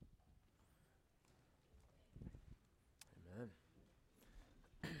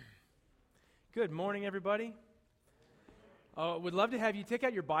Good morning, everybody. Would love to have you take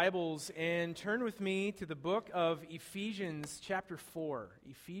out your Bibles and turn with me to the book of Ephesians chapter 4.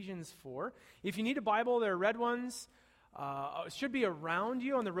 Ephesians 4. If you need a Bible, there are red ones. It should be around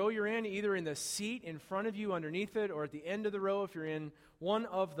you on the row you're in, either in the seat in front of you underneath it or at the end of the row if you're in one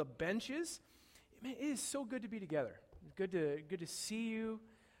of the benches. Man, it is so good to be together. Good to see you.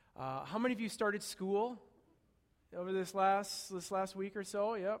 How many of you started school over this last week or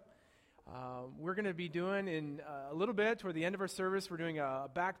so? Yep. We're going to be doing in a little bit toward the end of our service, we're doing a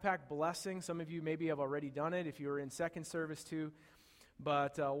backpack blessing. Some of you maybe have already done it if you were in second service too.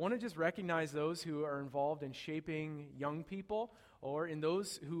 But I want to just recognize those who are involved in shaping young people or in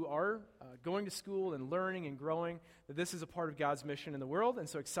those who are going to school and learning and growing, that this is a part of God's mission in the world. And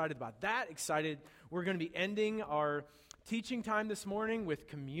so excited about that. Excited we're going to be ending our teaching time this morning with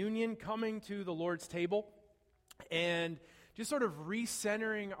communion, coming to the Lord's table. And just sort of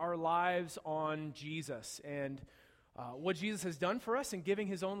recentering our lives on Jesus and what Jesus has done for us in giving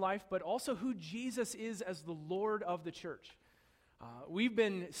his own life, but also who Jesus is as the Lord of the church. We've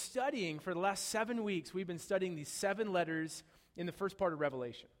been studying for the last 7 weeks, we've been studying these 7 letters in the first part of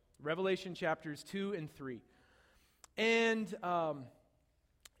Revelation. Revelation chapters 2 and 3. And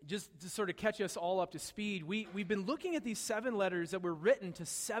just to sort of catch us all up to speed, we've been looking at these 7 letters that were written to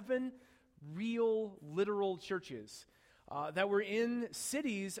 7 real, literal churches that were in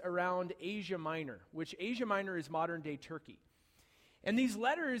cities around Asia Minor, which Asia Minor is modern-day Turkey. And these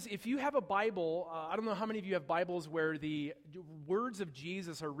letters, if you have a Bible, I don't know how many of you have Bibles where the words of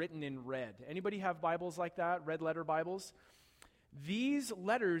Jesus are written in red. Anybody have Bibles like that, red letter Bibles? These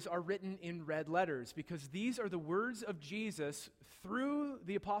letters are written in red letters because these are the words of Jesus through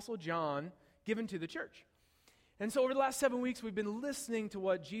the Apostle John given to the church. And so over the last 7 weeks, we've been listening to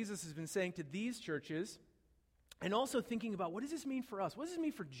what Jesus has been saying to these churches and also thinking about what does this mean for us? What does this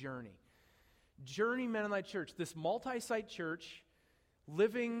mean for Journey? Journey Mennonite Church, this multi-site church,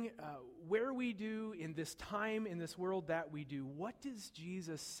 living where we do in this time, in this world that we do. What does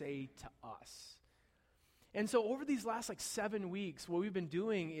Jesus say to us? And so over these last 7 weeks, what we've been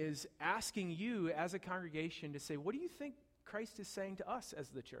doing is asking you as a congregation to say, what do you think Christ is saying to us as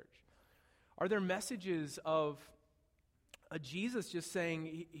the church? Are there messages of Jesus just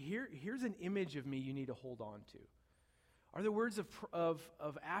saying, here's an image of me you need to hold on to? Are there words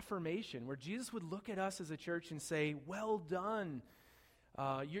of affirmation where Jesus would look at us as a church and say, well done,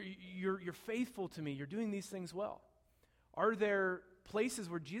 you're faithful to me, you're doing these things well? Are there places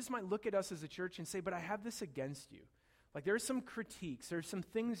where Jesus might look at us as a church and say, but I have this against you? Like there are some critiques, there are some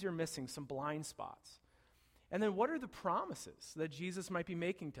things you're missing, some blind spots. And then what are the promises that Jesus might be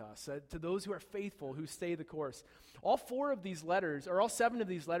making to us, to those who are faithful, who stay the course? All 4 of these letters, or all 7 of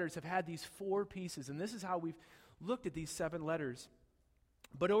these letters have had these 4 pieces, and this is how we've looked at these 7 letters.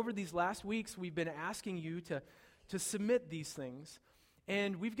 But over these last weeks, we've been asking you to submit these things,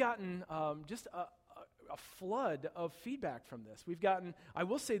 and we've gotten just a flood of feedback from this. I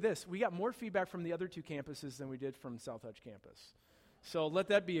will say this, we got more feedback from the other 2 campuses than we did from South Hutch campus. So let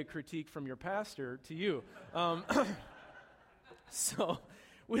that be a critique from your pastor to you. I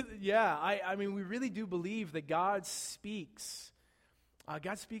mean, we really do believe that God speaks.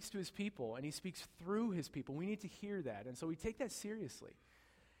 God speaks to his people, and he speaks through his people. We need to hear that, and so we take that seriously.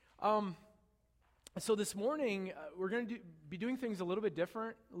 So this morning, we're going to be doing things a little bit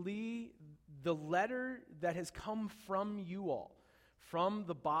differently. The letter that has come from you all, from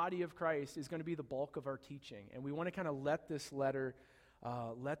the body of Christ, is going to be the bulk of our teaching, and we want to kind of let this letter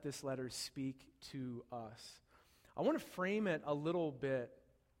speak to us. I want to frame it a little bit,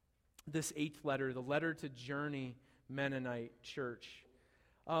 this 8th letter, the letter to Journey Mennonite Church,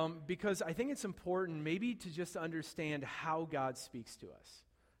 because I think it's important maybe to just understand how God speaks to us,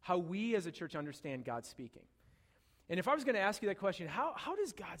 how we as a church understand God speaking. And if I was going to ask you that question, how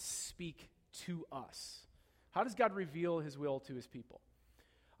does God speak to us? How does God reveal his will to his people?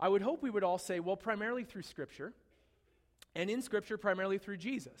 I would hope we would all say, well, primarily through Scripture, and in Scripture, primarily through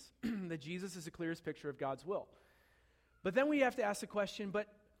Jesus, that Jesus is the clearest picture of God's will. But then we have to ask the question, but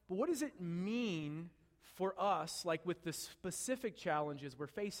what does it mean for us, like with the specific challenges we're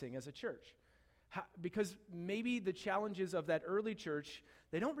facing as a church? Because maybe the challenges of that early church,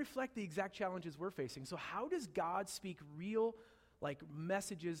 they don't reflect the exact challenges we're facing. So how does God speak real,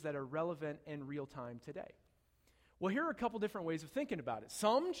 messages that are relevant and real time today? Well, here are a couple different ways of thinking about it.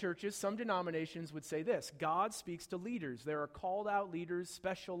 Some churches, some denominations would say this: God speaks to leaders. There are called out leaders,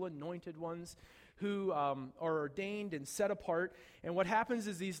 special anointed ones who are ordained and set apart. And what happens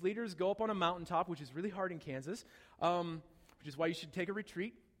is these leaders go up on a mountaintop, which is really hard in Kansas, which is why you should take a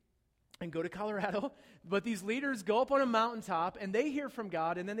retreat. and go to Colorado. But these leaders go up on a mountaintop, and they hear from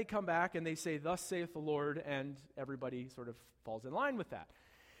God, and then they come back, and they say, "Thus saith the Lord," and everybody sort of falls in line with that.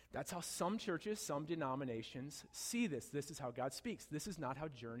 That's how some churches, some denominations see this. This is how God speaks. This is not how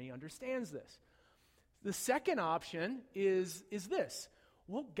Journey understands this. The second option is this.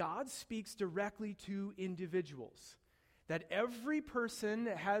 Well, God speaks directly to individuals. That every person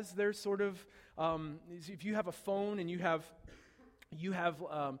has their sort of, if you have a phone and you have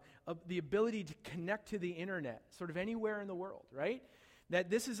the ability to connect to the internet, sort of anywhere in the world, right? That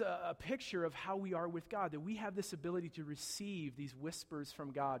this is a picture of how we are with God, that we have this ability to receive these whispers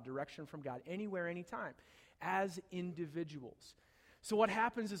from God, direction from God, anywhere, anytime, as individuals. So what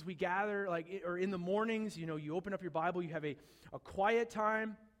happens is we gather, or in the mornings, you open up your Bible, you have a quiet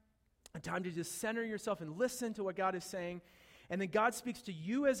time, a time to just center yourself and listen to what God is saying, and then God speaks to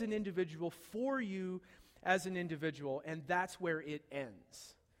you as an individual, for you as an individual, and that's where it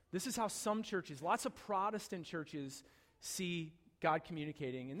ends. This is how some churches, lots of Protestant churches, see God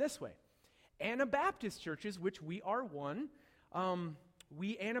communicating in this way. Anabaptist churches, which we are one,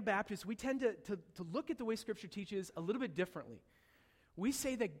 we Anabaptists, we tend to look at the way Scripture teaches a little bit differently. We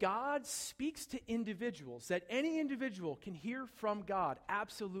say that God speaks to individuals, that any individual can hear from God,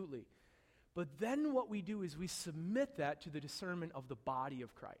 absolutely. But then what we do is we submit that to the discernment of the body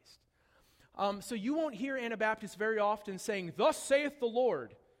of Christ. So you won't hear Anabaptists very often saying, "Thus saith the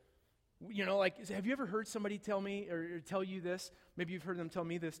Lord." Have you ever heard somebody tell me or tell you this? Maybe you've heard them tell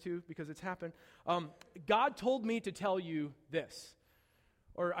me this too, because it's happened. God told me to tell you this.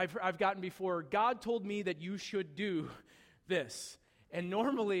 Or I've gotten before, God told me that you should do this. And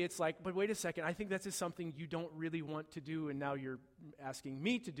normally it's like, but wait a second, I think that's just something you don't really want to do, and now you're asking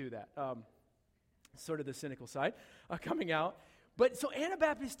me to do that. Sort of the cynical side coming out. But so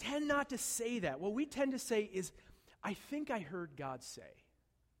Anabaptists tend not to say that. What we tend to say is, I think I heard God say.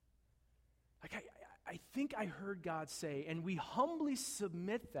 I think I heard God say, and we humbly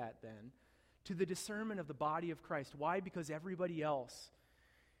submit that then to the discernment of the body of Christ. Why? Because everybody else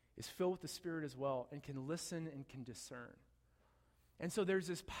is filled with the Spirit as well and can listen and can discern. And so there's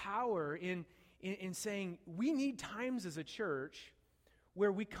this power in saying we need times as a church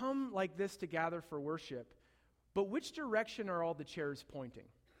where we come like this to gather for worship, but which direction are all the chairs pointing?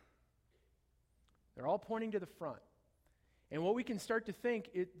 They're all pointing to the front. And what we can start to think,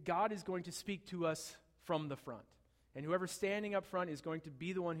 God is going to speak to us from the front. And whoever's standing up front is going to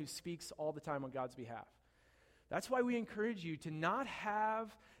be the one who speaks all the time on God's behalf. That's why we encourage you to not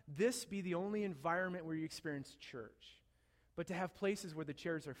have this be the only environment where you experience church, but to have places where the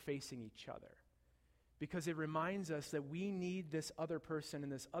chairs are facing each other. Because it reminds us that we need this other person,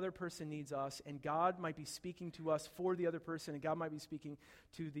 and this other person needs us, and God might be speaking to us for the other person, and God might be speaking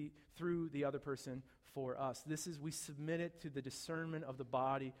through the other person for us. We submit it to the discernment of the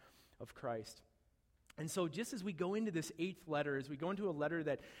body of Christ. And so just as we go into this 8th letter, as we go into a letter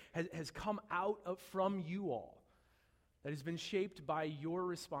that has come out from you all, that has been shaped by your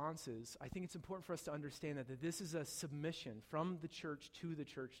responses, I think it's important for us to understand that this is a submission from the church to the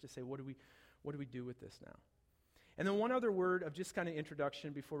church to say, what do we do with this now? And then one other word of just kind of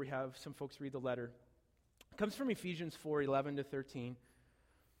introduction before we have some folks read the letter. It comes from Ephesians 4:11 to 13.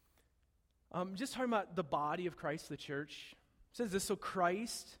 Just talking about the body of Christ, the church. It says this, so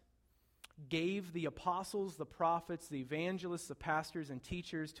Christ gave the apostles, the prophets, the evangelists, the pastors, and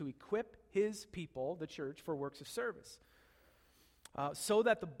teachers to equip his people, the church, for works of service, so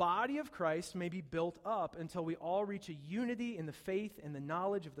that the body of Christ may be built up until we all reach a unity in the faith and the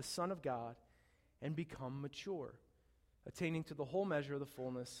knowledge of the Son of God and become mature, attaining to the whole measure of the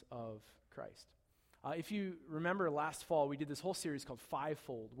fullness of Christ. If you remember last fall, we did this whole series called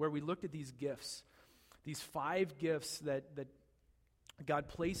Fivefold, where we looked at these gifts, these 5 gifts that God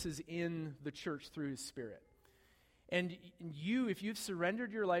places in the church through his Spirit. And you, if you've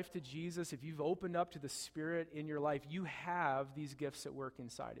surrendered your life to Jesus, if you've opened up to the Spirit in your life, you have these gifts at work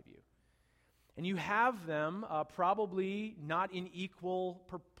inside of you. And you have them probably not in equal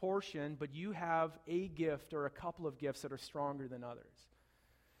proportion, but you have a gift or a couple of gifts that are stronger than others.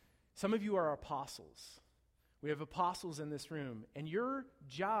 Some of you are apostles. We have apostles in this room. And your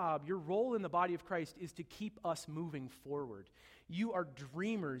job, your role in the body of Christ is to keep us moving forward. You are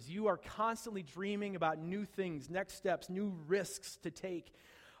dreamers. You are constantly dreaming about new things, next steps, new risks to take,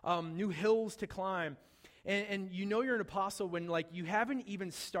 new hills to climb. And you know you're an apostle when you haven't even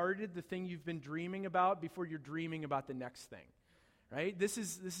started the thing you've been dreaming about before you're dreaming about the next thing, right? This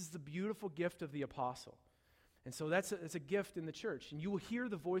is the beautiful gift of the apostle. And so that's a gift in the church. And you will hear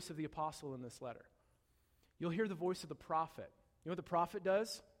the voice of the apostle in this letter. You'll hear the voice of the prophet. You know what the prophet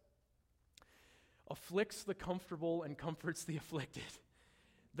does? Afflicts the comfortable and comforts the afflicted.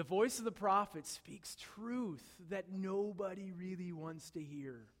 The voice of the prophet speaks truth that nobody really wants to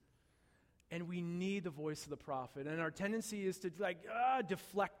hear. And we need the voice of the prophet. And our tendency is to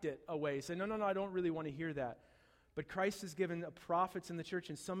deflect it away. Say, no, I don't really want to hear that. But Christ has given prophets in the church,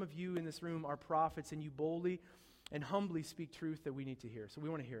 and some of you in this room are prophets, and you boldly and humbly speak truth that we need to hear. So we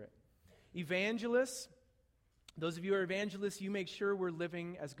want to hear it. Evangelists, those of you who are evangelists, you make sure we're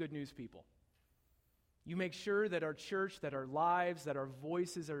living as good news people. You make sure that our church, that our lives, that our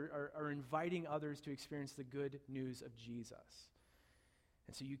voices are inviting others to experience the good news of Jesus.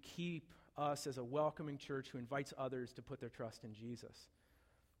 And so you keep us as a welcoming church who invites others to put their trust in Jesus.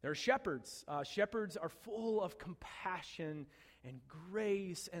 There are shepherds. Shepherds are full of compassion and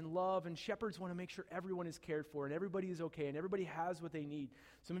grace and love, and shepherds want to make sure everyone is cared for and everybody is okay and everybody has what they need.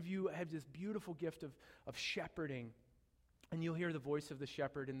 Some of you have this beautiful gift of shepherding, and you'll hear the voice of the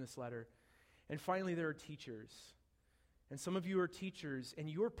shepherd in this letter. And finally, there are teachers. And some of you are teachers, and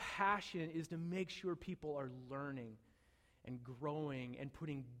your passion is to make sure people are learning and growing and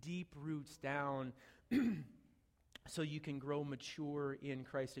putting deep roots down so you can grow mature in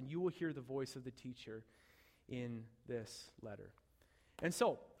Christ. And you will hear the voice of the teacher in this letter. And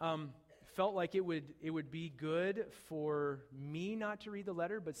so, felt like it would be good for me not to read the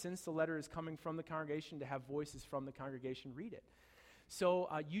letter, but since the letter is coming from the congregation, to have voices from the congregation read it. So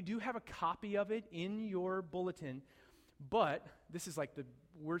you do have a copy of it in your bulletin, but this is like the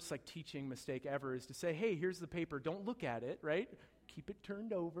worst teaching mistake ever, is to say, hey, here's the paper, don't look at it, right? Keep it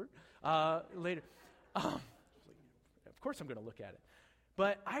turned over later. Of course I'm going to look at it.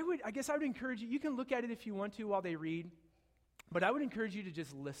 But I guess I would encourage you, you can look at it if you want to while they read, but I would encourage you to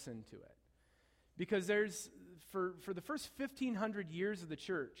just listen to it. Because for the first 1,500 years of the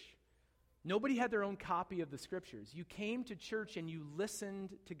church, nobody had their own copy of the scriptures. You came to church and you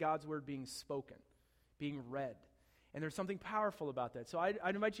listened to God's word being spoken, being read. And there's something powerful about that. So I'd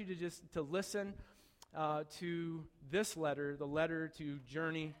invite you to listen to this letter, the letter to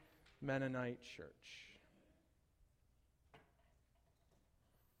Journey Mennonite Church.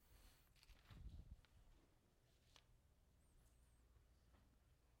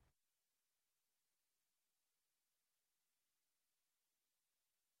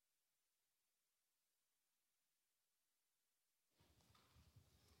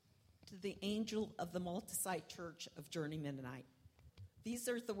 To the angel of the multi-site church of Journey Mennonite. These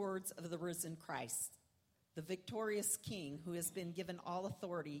are the words of the risen Christ, the victorious King who has been given all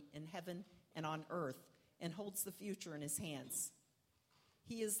authority in heaven and on earth and holds the future in his hands.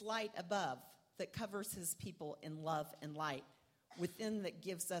 He is light above that covers his people in love and light, within that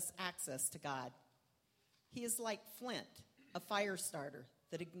gives us access to God. He is like flint, a fire starter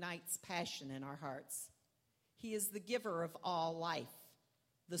that ignites passion in our hearts. He is the giver of all life,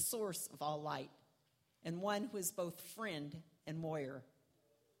 the source of all light, and one who is both friend and moyer,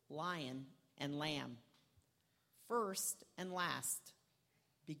 lion and lamb, first and last,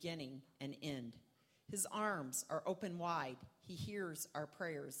 beginning and end. His arms are open wide. He hears our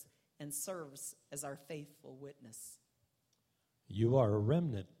prayers and serves as our faithful witness. You are a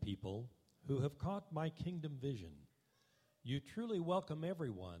remnant people who have caught my kingdom vision. You truly welcome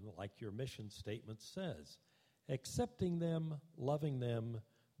everyone, like your mission statement says, accepting them, loving them,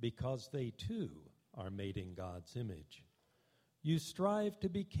 because they too are made in God's image. You strive to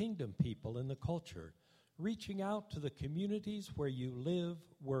be kingdom people in the culture, reaching out to the communities where you live,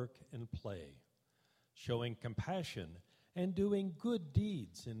 work, and play, showing compassion and doing good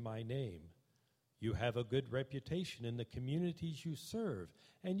deeds in my name. You have a good reputation in the communities you serve,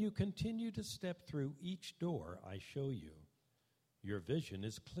 and you continue to step through each door I show you. Your vision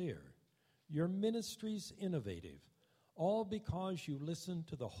is clear. Your ministry's innovative, all because you listen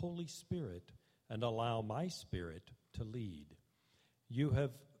to the Holy Spirit and allow my Spirit to lead. You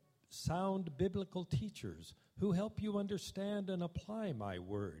have sound biblical teachers who help you understand and apply my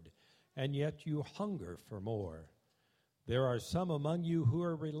word, and yet you hunger for more. There are some among you who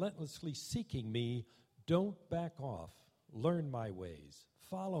are relentlessly seeking me. Don't back off. Learn my ways,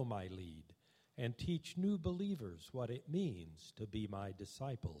 follow my lead, and teach new believers what it means to be my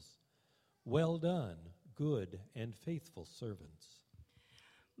disciples. Well done, good and faithful servants.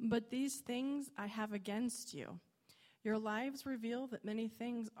 But these things I have against you. Your lives reveal that many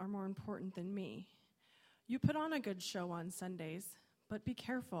things are more important than me. You put on a good show on Sundays, but be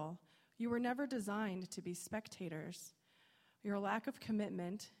careful. You were never designed to be spectators. Your lack of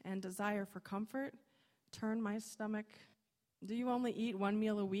commitment and desire for comfort turn my stomach. Do you only eat one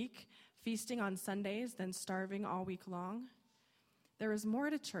meal a week, feasting on Sundays, then starving all week long? There is more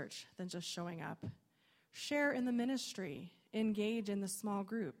to church than just showing up. Share in the ministry. Engage in the small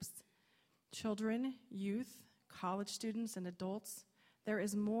groups. Children, youth, college students, and adults, There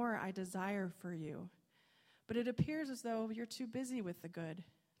is more I desire for you. But it appears as though you're too busy with the good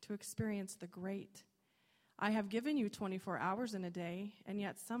to experience the great. I have given you 24 hours in a day, and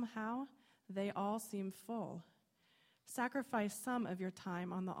yet somehow they all seem full. Sacrifice some of your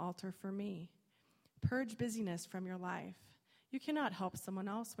time on the altar for me. Purge busyness from your life. You cannot help someone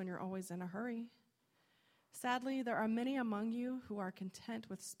else when you're always in a hurry. Sadly, there are many among you who are content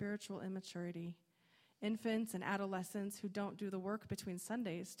with spiritual immaturity, infants and adolescents who don't do the work between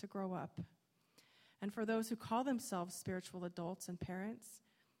Sundays to grow up. And for those who call themselves spiritual adults and parents,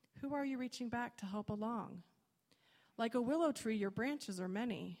 who are you reaching back to help along? Like a willow tree, your branches are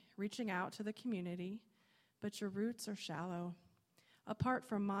many, reaching out to the community, but your roots are shallow. Apart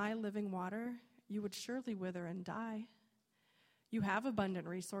from my living water, you would surely wither and die. You have abundant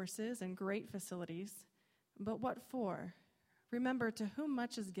resources and great facilities, but what for? Remember, to whom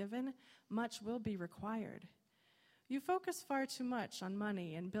much is given, much will be required. You focus far too much on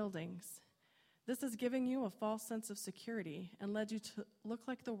money and buildings. This is giving you a false sense of security and led you to look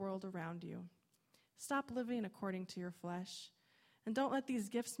like the world around you. Stop living according to your flesh, and don't let these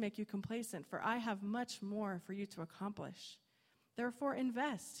gifts make you complacent, for I have much more for you to accomplish. Therefore,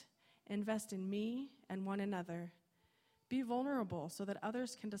 invest in me and one another. Be vulnerable so that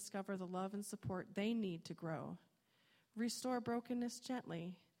others can discover the love and support they need to grow. Restore brokenness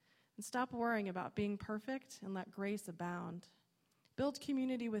gently, and stop worrying about being perfect, and let grace abound. Build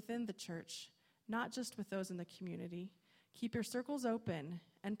community within the church, not just with those in the community. Keep your circles open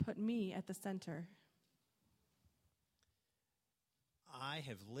and put me at the center. I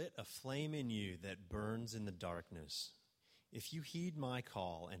have lit a flame in you that burns in the darkness. If you heed my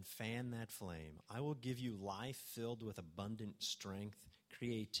call and fan that flame, I will give you life filled with abundant strength,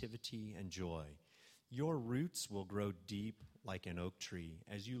 creativity, and joy. Your roots will grow deep like an oak tree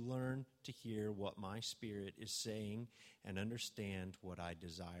as you learn to hear what my Spirit is saying and understand what I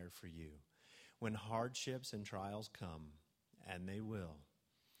desire for you. When hardships and trials come, and they will,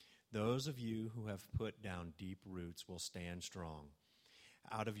 those of you who have put down deep roots will stand strong.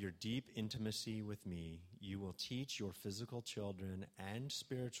 Out of your deep intimacy with me, you will teach your physical children and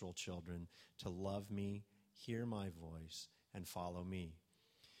spiritual children to love me, hear my voice, and follow me.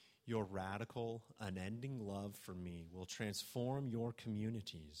 Your radical, unending love for me will transform your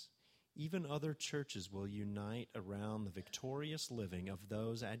communities. Even other churches will unite around the victorious living of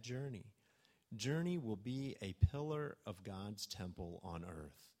those at Journey. Journey will be a pillar of God's temple on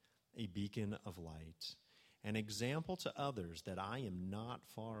earth, a beacon of light, an example to others that I am not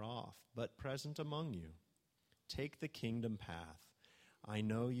far off, but present among you. Take the kingdom path. I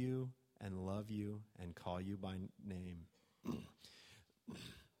know you and love you and call you by name.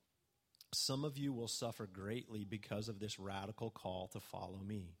 Some of you will suffer greatly because of this radical call to follow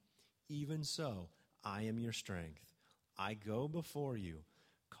me. Even so, I am your strength. I go before you,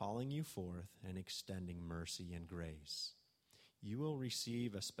 calling you forth and extending mercy and grace. You will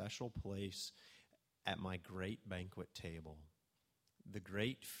receive a special place at my great banquet table. The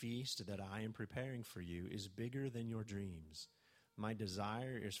great feast that I am preparing for you is bigger than your dreams. My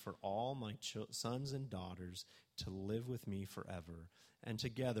desire is for all my sons and daughters to live with me forever, and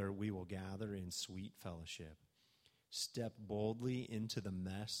together we will gather in sweet fellowship. Step boldly into the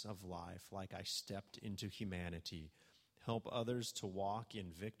mess of life like I stepped into humanity. Help others to walk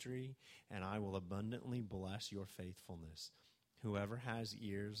in victory, and I will abundantly bless your faithfulness. Whoever has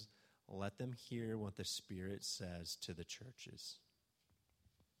ears, let them hear what the Spirit says to the churches.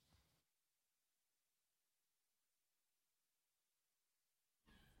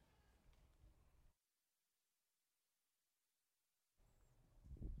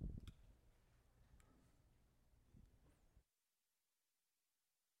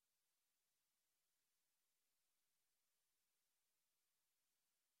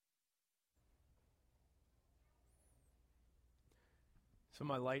 So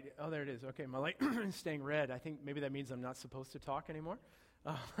my light, oh, there it is. Okay, my light is staying red. I think maybe that means I'm not supposed to talk anymore.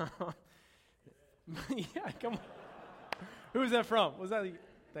 Yeah, come on. Who was that from? Was that?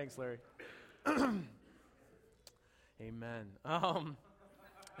 Thanks, Larry. Amen.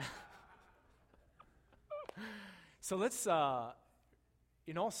 So let's,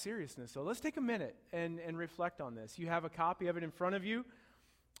 in all seriousness, let's take a minute and reflect on this. You have a copy of it in front of you.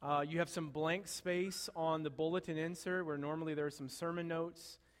 You have some blank space on the bulletin insert where normally there are some sermon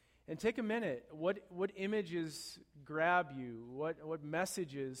notes. And take a minute. What images grab you? What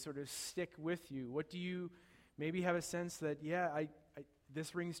messages sort of stick with you? What do you maybe have a sense that,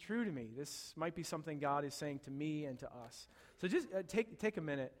 this rings true to me. This might be something God is saying to me and to us. So just take a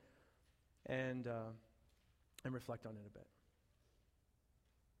minute and reflect on it a bit.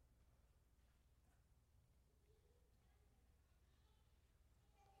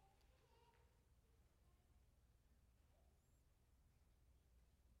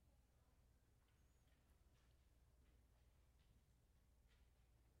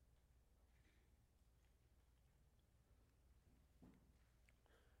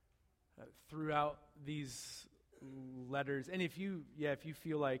 throughout these letters. And if you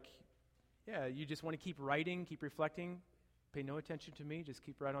feel like, you just want to keep writing, keep reflecting, pay no attention to me, just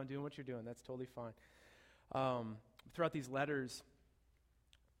keep right on doing what you're doing. That's totally fine. Throughout these letters,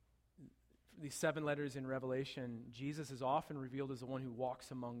 these 7 letters in Revelation, Jesus is often revealed as the one who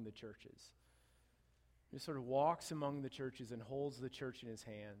walks among the churches. He sort of walks among the churches and holds the church in his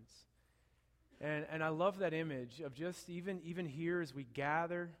hands. And I love that image of just even here as we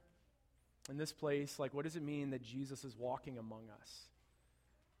gather in this place, like, what does it mean that Jesus is walking among us?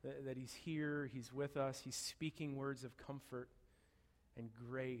 That he's here, he's with us, he's speaking words of comfort and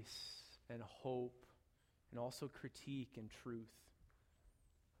grace and hope and also critique and truth.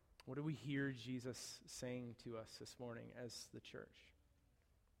 What do we hear Jesus saying to us this morning as the church?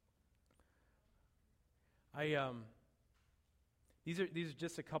 These are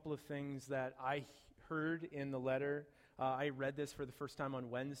just a couple of things that I heard in the letter. I read this for the first time on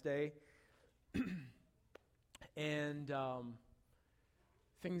Wednesday, and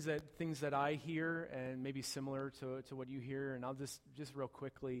things that I hear, and maybe similar to what you hear. And I'll just real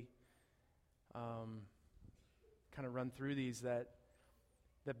quickly kind of run through these. That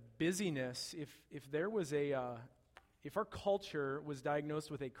the busyness, if there was if our culture was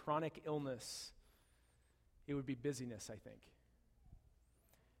diagnosed with a chronic illness, it would be busyness, I think.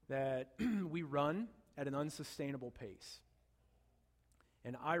 That we run at an unsustainable pace.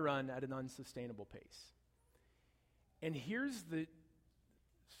 And I run at an unsustainable pace. And here's the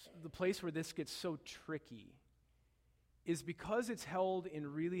place where this gets so tricky, is because it's held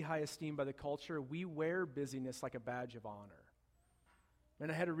in really high esteem by the culture, we wear busyness like a badge of honor.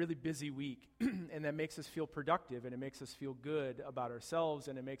 And I had a really busy week, and that makes us feel productive, and it makes us feel good about ourselves,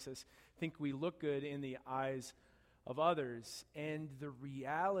 and it makes us think we look good in the eyes of others. And the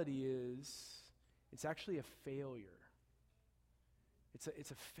reality is, it's actually a failure.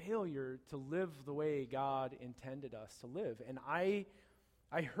 It's a failure to live the way God intended us to live. And I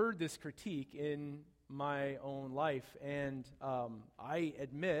heard this critique in my own life, and I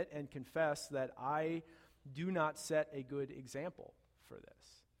admit and confess that I do not set a good example for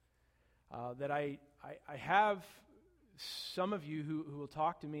this. That I have some of you who will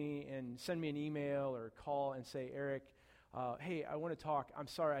talk to me and send me an email or call and say, Eric, hey, I want to talk. I'm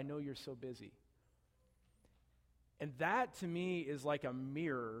sorry, I know you're so busy. And that to me is like a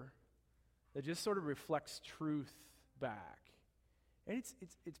mirror that just sort of reflects truth back. And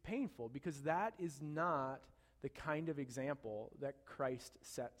it's painful, because that is not the kind of example that Christ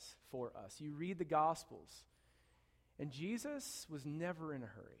sets for us. You read the Gospels, and Jesus was never in a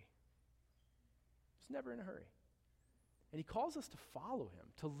hurry. He was never in a hurry. And he calls us to follow him,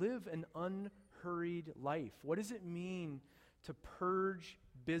 to live an unhurried life. What does it mean to purge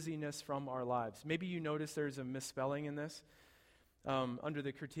busyness from our lives? Maybe you notice there's a misspelling in this. Under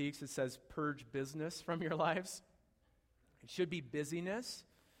the critiques, it says purge business from your lives. It should be busyness,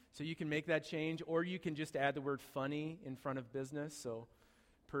 so you can make that change, or you can just add the word funny in front of business, so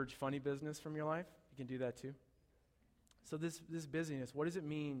purge funny business from your life. You can do that too. So this busyness, what does it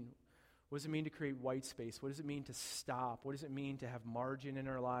mean? What does it mean to create white space? What does it mean to stop? What does it mean to have margin in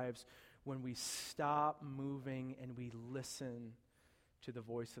our lives when we stop moving and we listen to the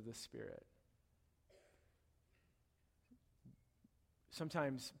voice of the Spirit?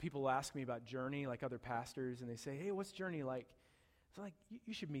 Sometimes people ask me about Journey, like other pastors, and they say, hey, what's Journey like? It's like,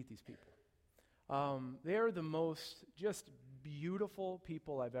 you should meet these people. They are the most just beautiful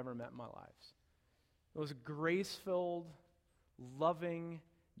people I've ever met in my life. Those grace-filled, loving,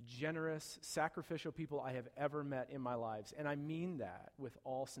 generous, sacrificial people I have ever met in my lives. And I mean that with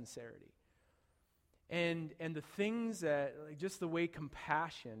all sincerity. And the things that, like, just the way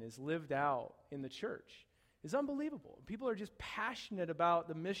compassion is lived out in the church is unbelievable. People are just passionate about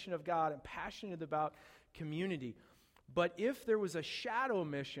the mission of God and passionate about community. But if there was a shadow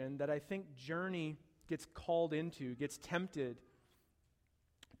mission that I think Journey gets called into, gets tempted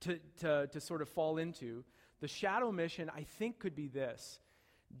to sort of fall into, the shadow mission I think could be this: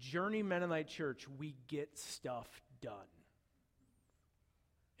 Journey Mennonite Church, we get stuff done.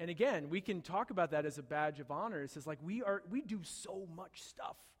 And again, we can talk about that as a badge of honor. It says, like, we do so much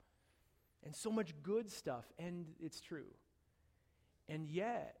stuff and so much good stuff, and it's true. And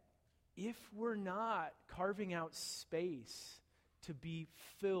yet, if we're not carving out space to be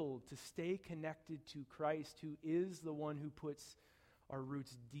filled, to stay connected to Christ, who is the one who puts our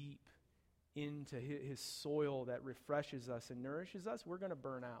roots deep into his soil that refreshes us and nourishes us, we're going to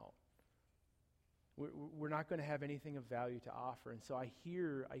burn out. We're not going to have anything of value to offer. And so I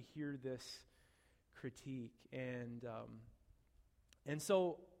hear this critique, and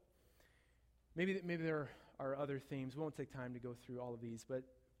so maybe there our other themes. We won't take time to go through all of these,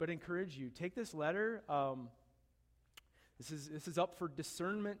 but encourage you. Take this letter. This is up for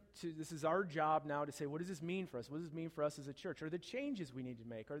discernment. This is our job now to say, what does this mean for us? What does this mean for us as a church? Are there changes we need to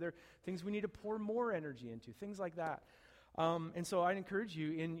make? Are there things we need to pour more energy into? Things like that. And so I'd encourage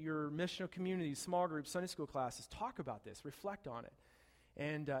you in your missional communities, small groups, Sunday school classes, talk about this, reflect on it,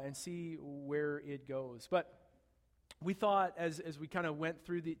 and see where it goes. But we thought, as we kind of went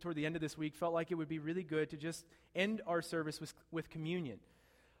through toward the end of this week, felt like it would be really good to just end our service with communion.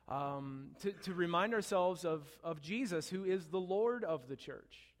 To remind ourselves of Jesus, who is the Lord of the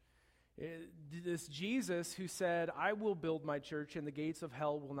church. This Jesus who said, I will build my church and the gates of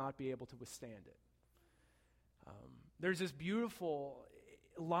hell will not be able to withstand it. There's this beautiful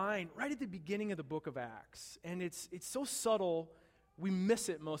line right at the beginning of the book of Acts, and it's so subtle, we miss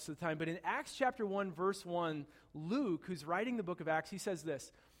it most of the time. But in Acts chapter 1, verse 1, Luke, who's writing the book of Acts, he says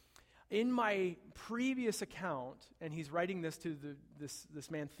this, in my previous account, and he's writing this to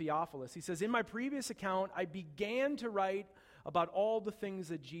this man Theophilus, he says, in my previous account, I began to write about all the things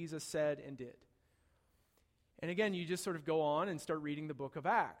that Jesus said and did. And again, you just sort of go on and start reading the book of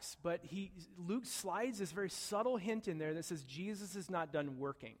Acts. But Luke slides this very subtle hint in there that says Jesus is not done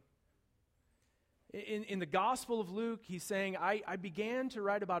working. In the Gospel of Luke, he's saying, I began to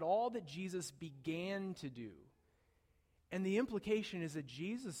write about all that Jesus began to do. And the implication is that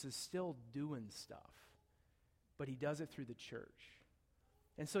Jesus is still doing stuff, but he does it through the church.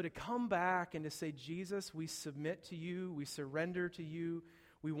 And so to come back and to say, Jesus, we submit to you, we surrender to you,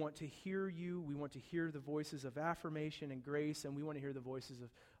 we want to hear you, we want to hear the voices of affirmation and grace, and we want to hear the voices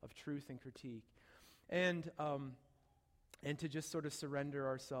of truth and critique. And to just sort of surrender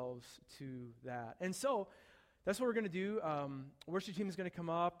ourselves to that. And so that's what we're going to do. Worship team is going to come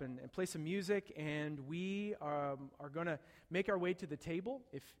up and play some music, and we are going to make our way to the table,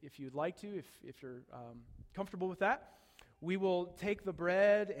 if you'd like to, if you're comfortable with that. We will take the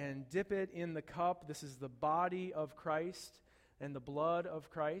bread and dip it in the cup. This is the body of Christ and the blood of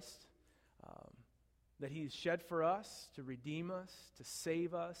Christ that he's shed for us to redeem us, to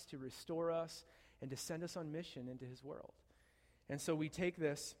save us, to restore us, and to send us on mission into his world. And so we take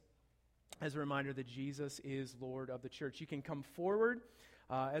this as a reminder that Jesus is Lord of the church. You can come forward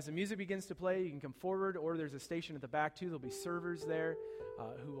as the music begins to play. You can come forward, or there's a station at the back too. There'll be servers there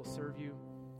who will serve you.